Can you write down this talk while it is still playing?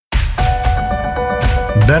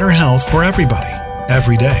better health for everybody,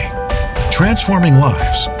 every day. Transforming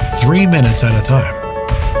lives, 3 minutes at a time.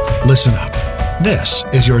 Listen up. This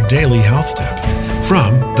is your daily health tip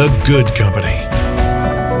from The Good Company.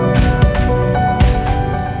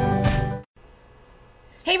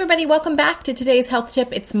 Hey everybody, welcome back to today's health tip.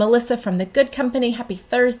 It's Melissa from The Good Company. Happy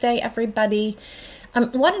Thursday, everybody.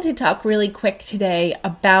 Wanted to talk really quick today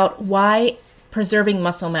about why preserving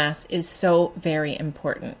muscle mass is so very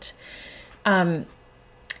important.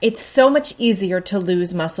 It's so much easier to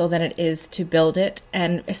lose muscle than it is to build it,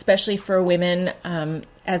 and especially for women,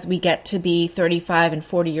 as we get to be 35 and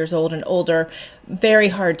 40 years old and older, very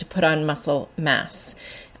hard to put on muscle mass.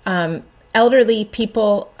 Elderly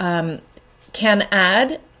people can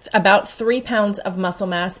add about 3 pounds of muscle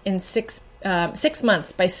mass in 6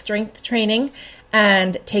 months by strength training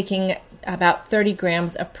and taking about 30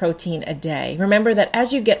 grams of protein a day. Remember that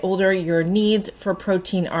as you get older, your needs for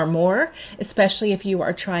protein are more, especially if you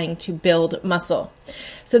are trying to build muscle.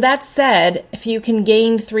 So that said, if you can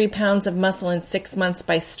gain 3 pounds of muscle in 6 months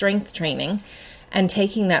by strength training and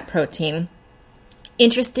taking that protein,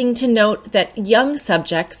 interesting to note that young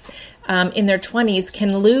subjects in their 20s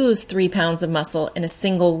can lose 3 pounds of muscle in a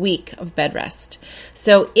single week of bed rest.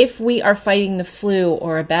 So if we are fighting the flu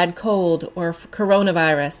or a bad cold or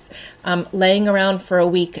coronavirus, laying around for a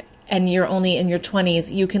week and you're only in your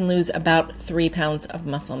 20s, you can lose about 3 pounds of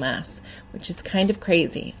muscle mass, which is kind of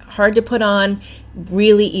crazy. Hard to put on,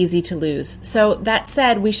 really easy to lose. So that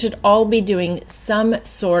said, we should all be doing some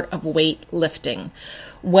sort of weight lifting.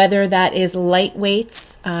 Whether that is light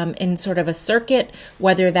weights in sort of a circuit,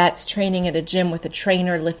 whether that's training at a gym with a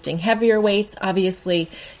trainer lifting heavier weights. Obviously,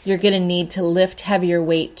 you're going to need to lift heavier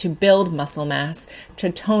weight to build muscle mass.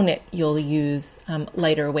 To tone it, you'll use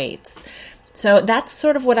lighter weights. So that's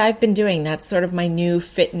sort of what I've been doing. That's sort of my new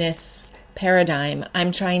fitness paradigm.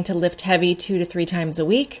 I'm trying to lift heavy 2 to 3 times a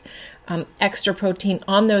week. Extra protein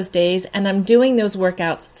on those days, and I'm doing those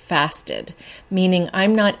workouts fasted, meaning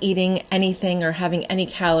I'm not eating anything or having any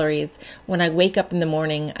calories when I wake up in the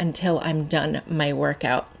morning until I'm done my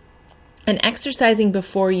workout. And exercising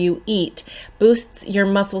before you eat boosts your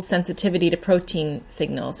muscle sensitivity to protein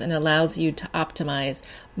signals and allows you to optimize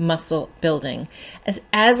muscle building,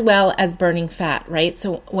 as well as burning fat, right?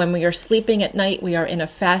 So when we are sleeping at night, we are in a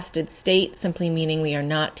fasted state, simply meaning we are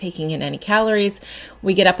not taking in any calories.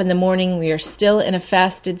 We get up in the morning, we are still in a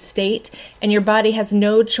fasted state, and your body has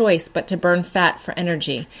no choice but to burn fat for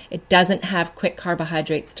energy. It doesn't have quick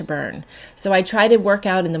carbohydrates to burn. So I try to work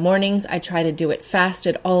out in the mornings, I try to do it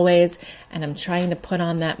fasted always, and I'm trying to put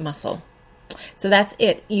on that muscle. So that's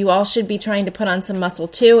it. You all should be trying to put on some muscle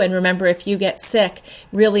too. And remember, if you get sick,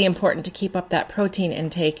 really important to keep up that protein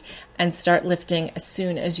intake and start lifting as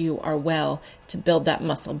soon as you are well to build that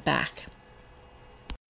muscle back.